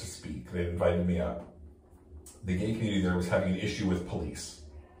Island to speak. They invited me up. The gay community there was having an issue with police.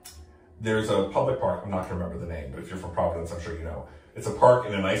 There's a public park, I'm not going to remember the name, but if you're from Providence, I'm sure you know. It's a park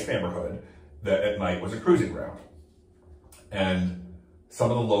in a nice neighborhood that at night was a cruising ground. And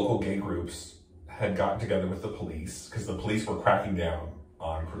some of the local gay groups had gotten together with the police, because the police were cracking down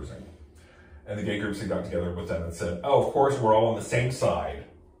on cruising. And the gay groups had gotten together with them and said, oh, of course, we're all on the same side.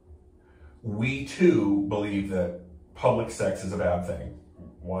 We, too, believe that public sex is a bad thing.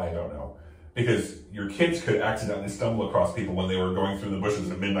 Why, I don't know. Because your kids could accidentally stumble across people when they were going through the bushes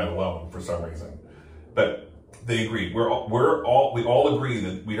at midnight alone for some reason. But they agreed. We all agree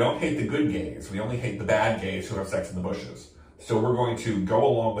that we don't hate the good gays. We only hate the bad gays who have sex in the bushes. So we're going to go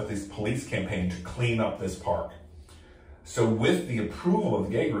along with this police campaign to clean up this park. So with the approval of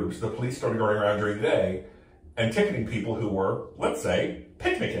the gay groups, the police started going around during the day and ticketing people who were, let's say,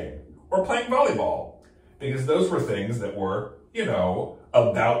 picnicking or playing volleyball. Because those were things that were,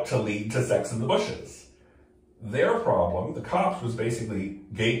 about to lead to sex in the bushes. Their problem, the cops, was basically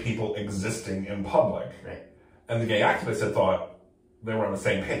gay people existing in public. Right. And the gay activists had thought they were on the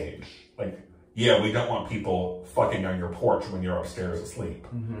same page. Like, yeah, we don't want people fucking on your porch when you're upstairs asleep.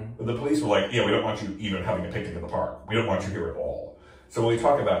 But the police were like, yeah, we don't want you even having a picnic in the park. We don't want you here at all. So when we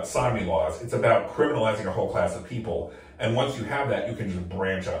talk about sodomy laws, it's about criminalizing a whole class of people. And once you have that, you can just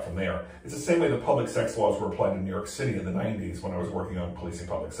branch out from there. It's the same way the public sex laws were applied in New York City in the 90s when I was working on policing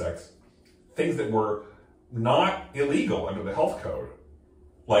public sex. Things that were not illegal under the health code,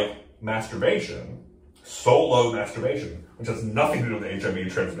 like masturbation, solo masturbation, which has nothing to do with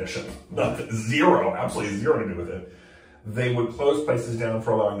HIV transmission, zero, absolutely zero to do with it. They would close places down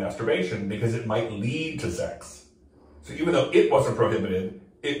for allowing masturbation because it might lead to sex. So even though it wasn't prohibited,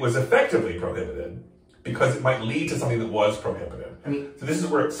 it was effectively prohibited because it might lead to something that was prohibited. I mean, so this is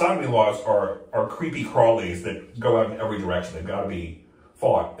where sodomy laws are creepy crawlies that go out in every direction. They've got to be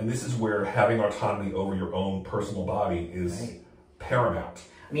fought. And this is where having autonomy over your own personal body is paramount.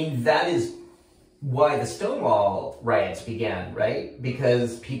 I mean, that is why the Stonewall riots began, right?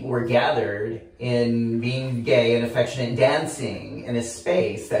 Because people were gathered in being gay and affectionate and dancing in a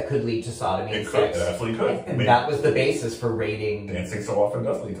space that could lead to sodomy and sex. It absolutely could. And that was the basis for raiding. Dancing so often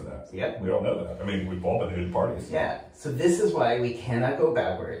does lead to that. Yep. We all know that. I mean, we've all been in parties. Yeah. So this is why we cannot go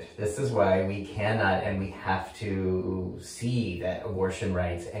backward. This is why we cannot and we have to see that abortion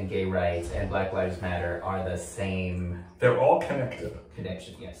rights and gay rights and Black Lives Matter are the same. They're all connected.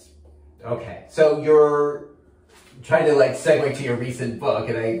 Connection, yes. Okay, so you're trying to like segue to your recent book,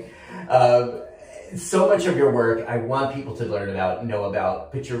 and so much of your work I want people to learn about, know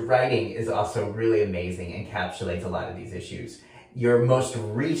about, but your writing is also really amazing and encapsulates a lot of these issues. Your most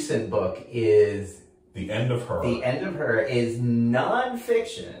recent book is The End of Her. The End of Her is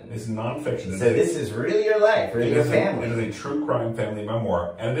nonfiction. It's nonfiction. So this is really your life, really your family. It is a true crime family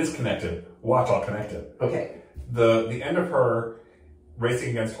memoir, and it is connected. Watch, I'll connect it. Okay. The End of Her, Racing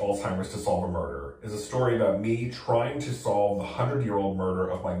Against Alzheimer's to Solve a Murder, is a story about me trying to solve the 100-year-old murder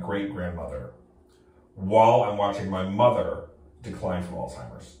of my great-grandmother while I'm watching my mother decline from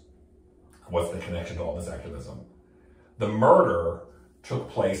Alzheimer's. What's the connection to all this activism? The murder took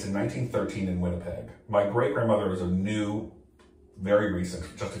place in 1913 in Winnipeg. My great-grandmother is a new, very recent,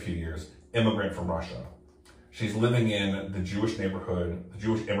 just a few years, immigrant from Russia. She's living in the Jewish neighborhood, the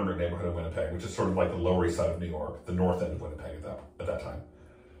Jewish immigrant neighborhood of Winnipeg, which is sort of like the Lower East Side of New York, the north end of Winnipeg at that time.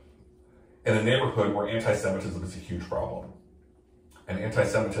 In a neighborhood where anti-Semitism is a huge problem. And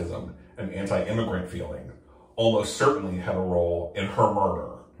anti-Semitism and anti-immigrant feeling almost certainly had a role in her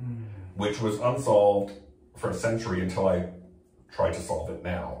murder, which was unsolved for a century until I tried to solve it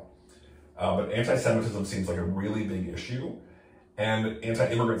now. But anti-Semitism seems like a really big issue, and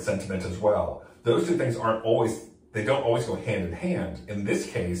anti-immigrant sentiment as well. Those two things don't always go hand in hand. In this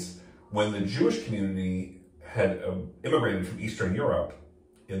case, when the Jewish community had immigrated from Eastern Europe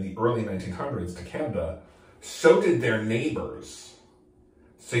in the early 1900s to Canada, so did their neighbors.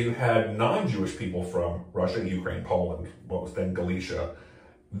 So you had non-Jewish people from Russia, Ukraine, Poland, what was then Galicia.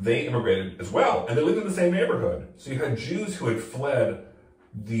 They immigrated as well, and they lived in the same neighborhood. So you had Jews who had fled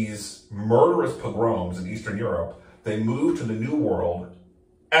these murderous pogroms in Eastern Europe. They moved to the New World,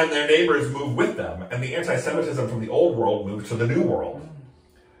 and their neighbors moved with them, and the anti-Semitism from the Old World moved to the New World.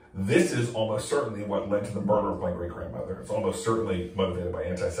 This is almost certainly what led to the murder of my great-grandmother. It's almost certainly motivated by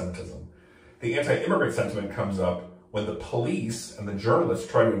anti-Semitism. The anti-immigrant sentiment comes up when the police and the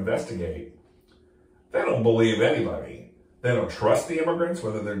journalists try to investigate. They don't believe anybody. They don't trust the immigrants,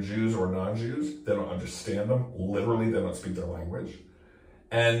 whether they're Jews or non-Jews. They don't understand them. Literally, they don't speak their language.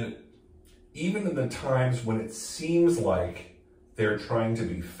 And even in the times when it seems like they're trying to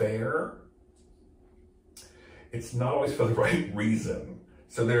be fair, it's not always for the right reason.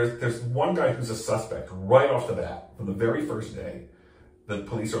 So there's one guy who's a suspect right off the bat, from the very first day, the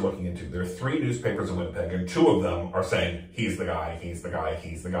police are looking into. There are 3 newspapers in Winnipeg, and 2 of them are saying, he's the guy, he's the guy,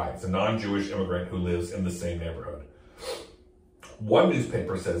 he's the guy. It's a non-Jewish immigrant who lives in the same neighborhood. One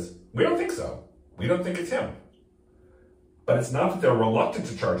newspaper says, we don't think so. We don't think it's him. But it's not that they're reluctant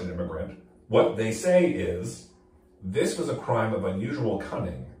to charge an immigrant. What they say is, this was a crime of unusual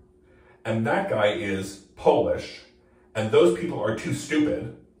cunning, and that guy is Polish, and those people are too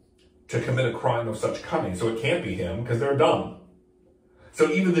stupid to commit a crime of such cunning, so it can't be him because they're dumb. So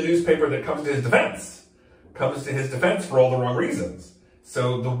even the newspaper that comes to his defense for all the wrong reasons.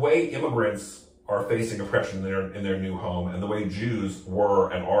 So the way immigrants are facing oppression in their new home, and the way Jews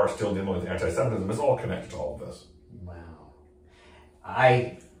were and are still dealing with anti-Semitism is all connected to all of this. Wow.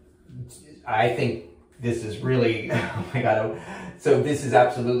 I think this is really, oh my God. So this is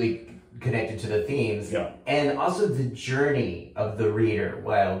absolutely connected to the themes. Yeah. And also the journey of the reader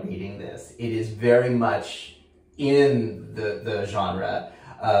while reading this. It is very much in the genre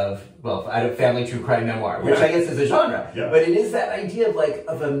of, well, out of family true crime memoir, which I guess is a genre. Yeah. But it is that idea of like,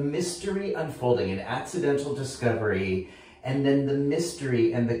 of a mystery unfolding, an accidental discovery, and then the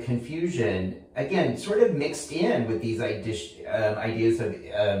mystery and the confusion, again, sort of mixed in with these ideas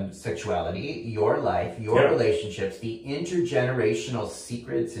of sexuality, your life, your relationships, the intergenerational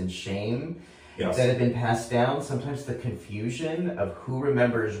secrets and shame that have been passed down, sometimes the confusion of who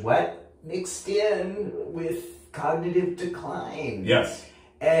remembers what, mixed in with cognitive decline. Yes.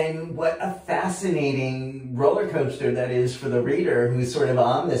 And what a fascinating roller coaster that is for the reader who's sort of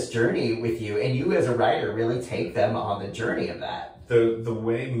on this journey with you. And you as a writer really take them on the journey of that. The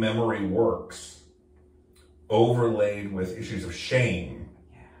way memory works, overlaid with issues of shame,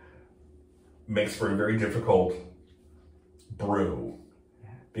 makes for a very difficult brew.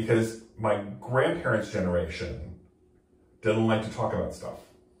 Because my grandparents' generation didn't like to talk about stuff.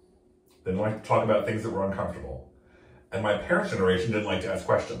 They didn't like to talk about things that were uncomfortable. And my parents' generation didn't like to ask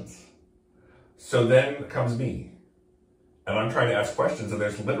questions. So then comes me. And I'm trying to ask questions, and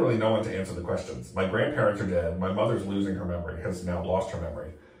there's literally no one to answer the questions. My grandparents are dead. My mother's losing her memory, has now lost her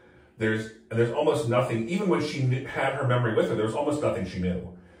memory. There's almost nothing, even when she had her memory with her, there was almost nothing she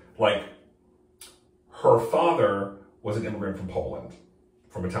knew. Like, her father was an immigrant from Poland,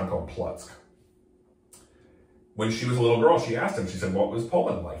 from a town called Plock. When she was a little girl, she asked him, she said, "What was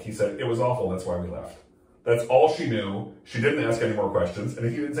Poland like?" He said, "It was awful, that's why we left." That's all she knew. She didn't ask any more questions, and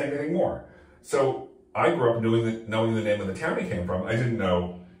he didn't say anything more. So I grew up knowing the name of the town he came from. I didn't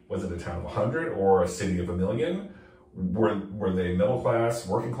know, was it a town of 100 or a city of 1 million? Were they middle class,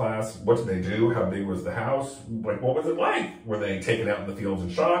 working class? What did they do? How big was the house? Like, what was it like? Were they taken out in the fields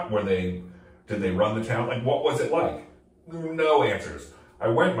and shot? Did they run the town? Like, what was it like? No answers. I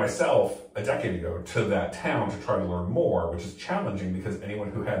went myself a decade ago to that town to try to learn more, which is challenging because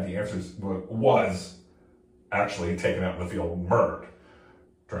anyone who had the answers was actually taken out in the field and murdered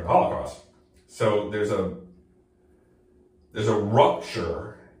during the Holocaust. So there's a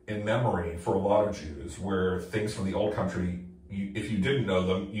rupture in memory for a lot of Jews where things from the old country, if you didn't know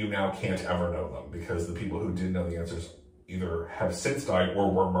them, you now can't ever know them because the people who did know the answers either have since died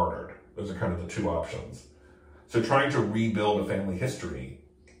or were murdered. Those are kind of the two options. So trying to rebuild a family history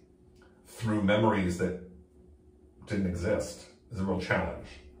through memories that didn't exist is a real challenge.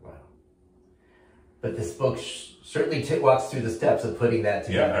 But this book certainly walks through the steps of putting that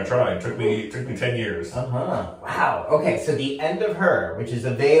together. Yeah, I tried. It took me 10 years. Wow. Okay, so The End of Her, which is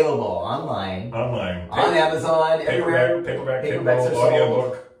available online. On Amazon, everywhere. Paperback, Paperbacks Kindle,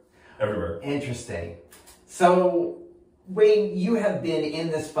 audiobook, everywhere. Interesting. So, Wayne, you have been in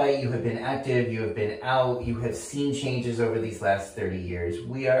this fight, you have been active, you have been out, you have seen changes over these last 30 years.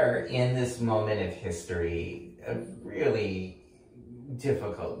 We are in this moment of history, a really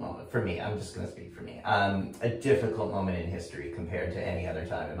difficult moment for me. I'm just going to speak for me. A difficult moment in history compared to any other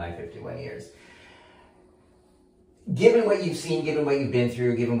time in my 51 years. Given what you've seen, given what you've been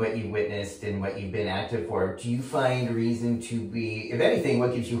through, given what you've witnessed and what you've been active for, do you find reason to be, if anything,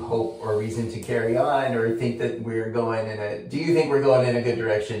 what gives you hope or reason to carry on, or think that do you think we're going in a good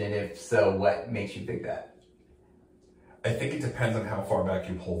direction? And if so, what makes you think that? I think it depends on how far back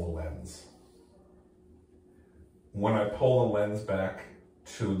you pull the lens. When I pull the lens back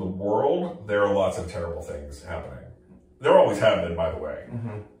to the world, there are lots of terrible things happening. There always have been, by the way.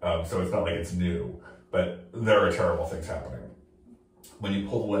 So it's not like it's new, but there are terrible things happening. When you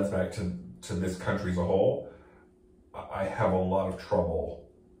pull the lens back to this country as a whole, I have a lot of trouble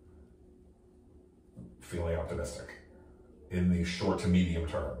feeling optimistic in the short to medium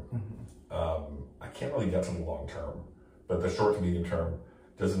term. I can't really get to the long term, but the short to medium term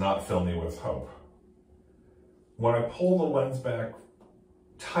does not fill me with hope. When I pull the lens back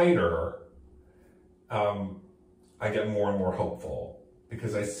tighter, I get more and more hopeful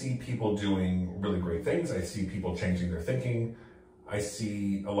because I see people doing really great things. I see people changing their thinking. I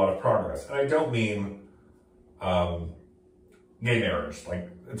see a lot of progress. And I don't mean gay marriage. Like,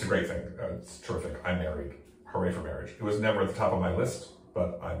 it's a great thing. It's terrific. I'm married. Hooray for marriage. It was never at the top of my list,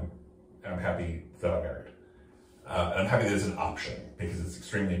 but I'm happy that I'm married. And I'm happy that it's an option because it's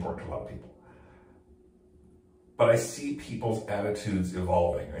extremely important to a lot of people. But I see people's attitudes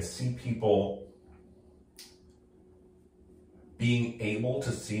evolving. I see people being able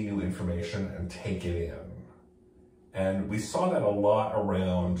to see new information and take it in. And we saw that a lot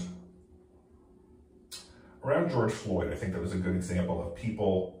around George Floyd. I think that was a good example of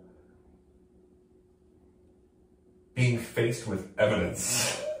people being faced with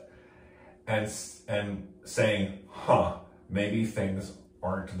evidence and saying, maybe things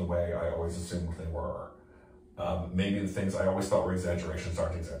aren't the way I always assumed they were. Maybe the things I always thought were exaggerations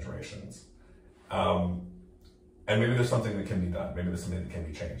aren't exaggerations. And maybe there's something that can be done. Maybe there's something that can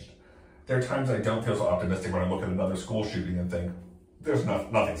be changed. There are times I don't feel so optimistic when I look at another school shooting and think, nothing's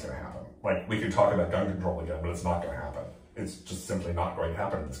going to happen. Like, we can talk about gun control again, but it's not going to happen. It's just simply not going to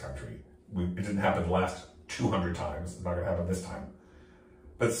happen in this country. It didn't happen the last 200 times. It's not going to happen this time.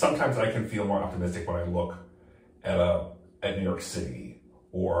 But sometimes I can feel more optimistic when I look at New York City,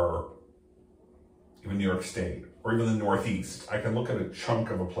 or even New York State, or even the Northeast. I can look at a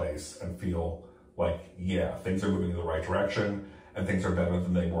chunk of a place and feel like, yeah, things are moving in the right direction and things are better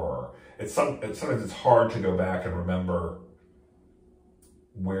than they were. Sometimes it's hard to go back and remember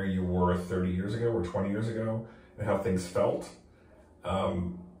where you were 30 years ago or 20 years ago and how things felt.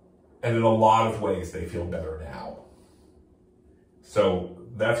 And in a lot of ways, they feel better now. So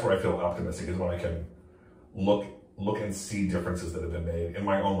that's where I feel optimistic, is when I can look and see differences that have been made in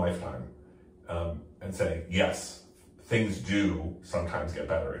my own lifetime, and say, yes, things do sometimes get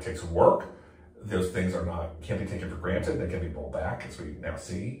better. It takes work. Those things can't be taken for granted. They can be rolled back, as we now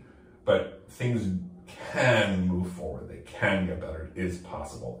see. But things can move forward. They can get better. It is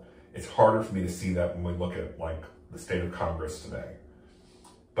possible. It's harder for me to see that when we look at, like, the state of Congress today.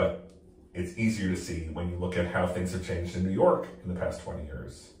 But it's easier to see when you look at how things have changed in New York in the past 20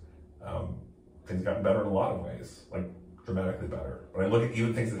 years. Things have gotten better in a lot of ways, like dramatically better. When I look at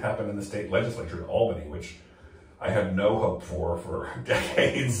even things that happened in the state legislature in Albany, which I had no hope for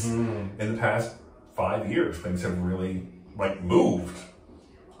decades, in the past 5 years, things have really, like, moved.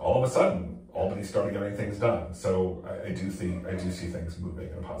 All of a sudden, Albany started getting things done. So I do see things moving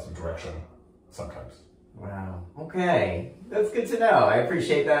in a positive direction sometimes. Wow. Okay. That's good to know. I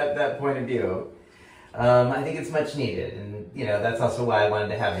appreciate that point of view. I think it's much needed. And, that's also why I wanted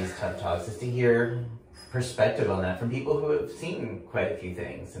to have these tough talks, is to hear perspective on that from people who have seen quite a few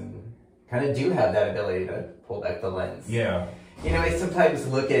things and kind of do have that ability to pull back the lens. Yeah. I sometimes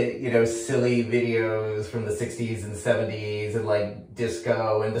look at, silly videos from the 60s and 70s and, like,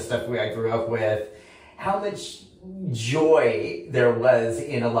 disco and the stuff I grew up with. How much joy there was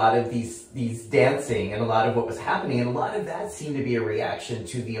in a lot of these dancing and a lot of what was happening, and a lot of that seemed to be a reaction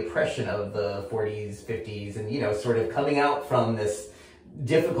to the oppression of the 40s, 50s, and sort of coming out from this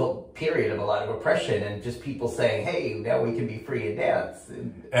difficult period of a lot of oppression, and just people saying, hey, now we can be free and dance.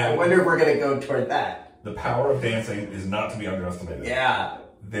 And I wonder if we're going to go toward that. The power of dancing is not to be underestimated. Yeah.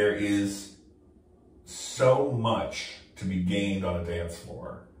 There is so much to be gained on a dance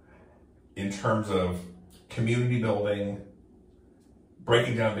floor in terms of community building,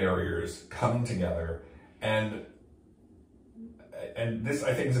 breaking down barriers, coming together, and this,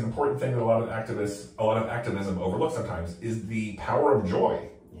 I think, is an important thing that a lot of activism overlooks sometimes, is the power of joy.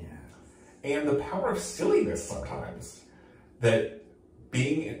 Yeah. And the power of silliness sometimes. That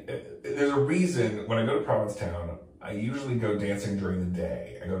there's a reason when I go to Provincetown, I usually go dancing during the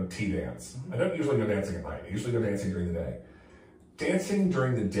day. I go to tea dance. I don't usually go dancing at night. I usually go dancing during the day. Dancing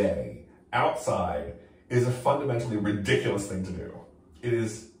during the day, outside, is a fundamentally ridiculous thing to do. It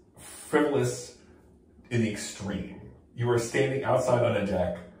is frivolous in the extreme. You are standing outside on a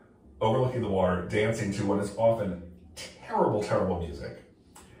deck, overlooking the water, dancing to what is often terrible, terrible music.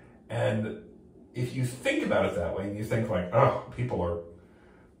 And if you think about it that way, and you think like, oh,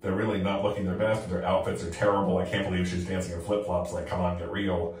 they're really not looking their best, their outfits are terrible, I can't believe she's dancing in flip-flops, like, come on, get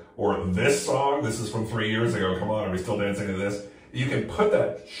real. Or this song, this is from 3 years ago, come on, are we still dancing to this? You can put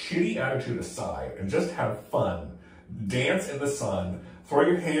that shitty attitude aside and just have fun. Dance in the sun, throw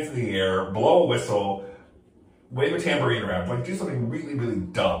your hands in the air, blow a whistle, wave a tambourine around, like, do something really, really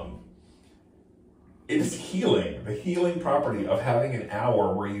dumb. It is healing, the healing property of having an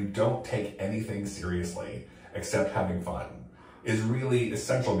hour where you don't take anything seriously except having fun is really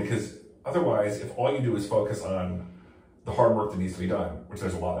essential, because otherwise, if all you do is focus on the hard work that needs to be done, which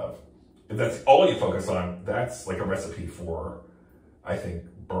there's a lot of, if that's all you focus on, that's like a recipe for, I think,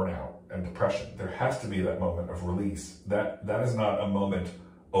 burnout and depression. There has to be that moment of release. That is not a moment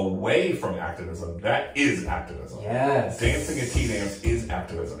away from activism. That is activism. Yes. Dancing a tea dance is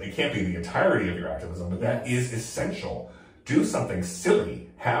activism. It can't be the entirety of your activism, but that is essential. Do something silly.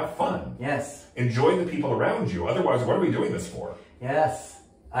 Have fun. Yes. Enjoy the people around you. Otherwise, what are we doing this for? Yes.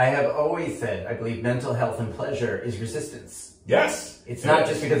 I have always said, I believe mental health and pleasure is resistance. Yes. It's not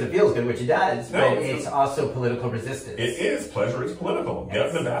just because it feels good, which it does, No, but it's also political resistance. It is. Pleasure is political.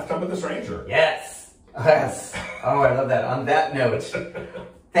 Yes. Get in the bathtub with a stranger. Yes. Yes. Oh, I love that. On that note,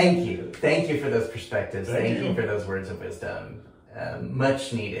 thank you. Thank you for those perspectives. Thank you for those words of wisdom.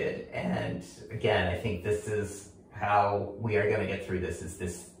 Much needed. And again, I think this is how we are going to get through this, is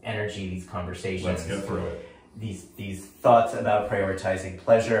this energy, these conversations. Let's get through it. these thoughts about prioritizing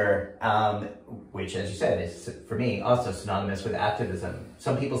pleasure, which, as you said, is for me also synonymous with activism.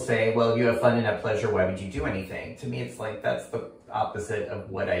 Some people say, well, if you have fun and have pleasure, why would you do anything? To me, it's like that's the opposite of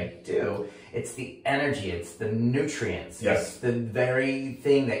what I do. It's the energy, it's the nutrients, yes. It's the very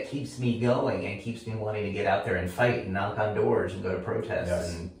thing that keeps me going and keeps me wanting to get out there and fight and knock on doors and go to protests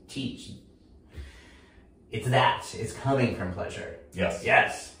yes. and teach. It's that. It's coming from pleasure. Yes.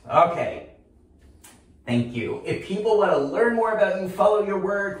 Yes. Okay. Thank you. If people want to learn more about you, follow your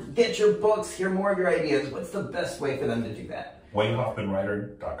work, get your books, hear more of your ideas, what's the best way for them to do that?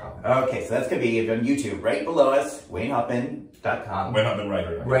 WayneHoffmanWriter.com. Okay, so that's going to be on YouTube right below us, WayneHoffman.com.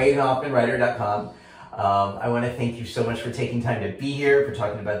 WayneHoffmanWriter. WayneHoffmanWriter.com. I want to thank you so much for taking time to be here, for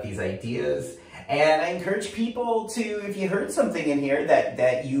talking about these ideas. And I encourage people to, if you heard something in here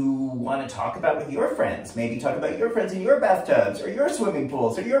that you want to talk about with your friends, maybe talk about your friends in your bathtubs or your swimming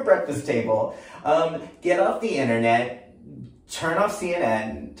pools or your breakfast table, get off the internet, turn off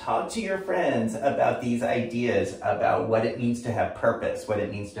CNN, talk to your friends about these ideas, about what it means to have purpose, what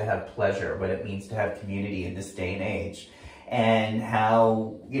it means to have pleasure, what it means to have community in this day and age, and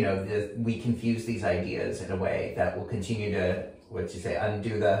how, you know, we confuse these ideas in a way that will continue to,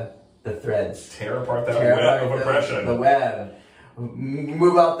 undo the threads. Tear apart that web of oppression. The web.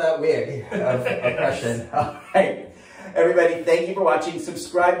 Move out that wig of oppression. All right. Everybody, thank you for watching.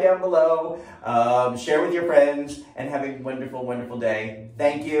 Subscribe down below. Share with your friends. And have a wonderful, wonderful day.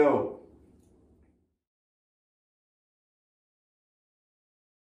 Thank you.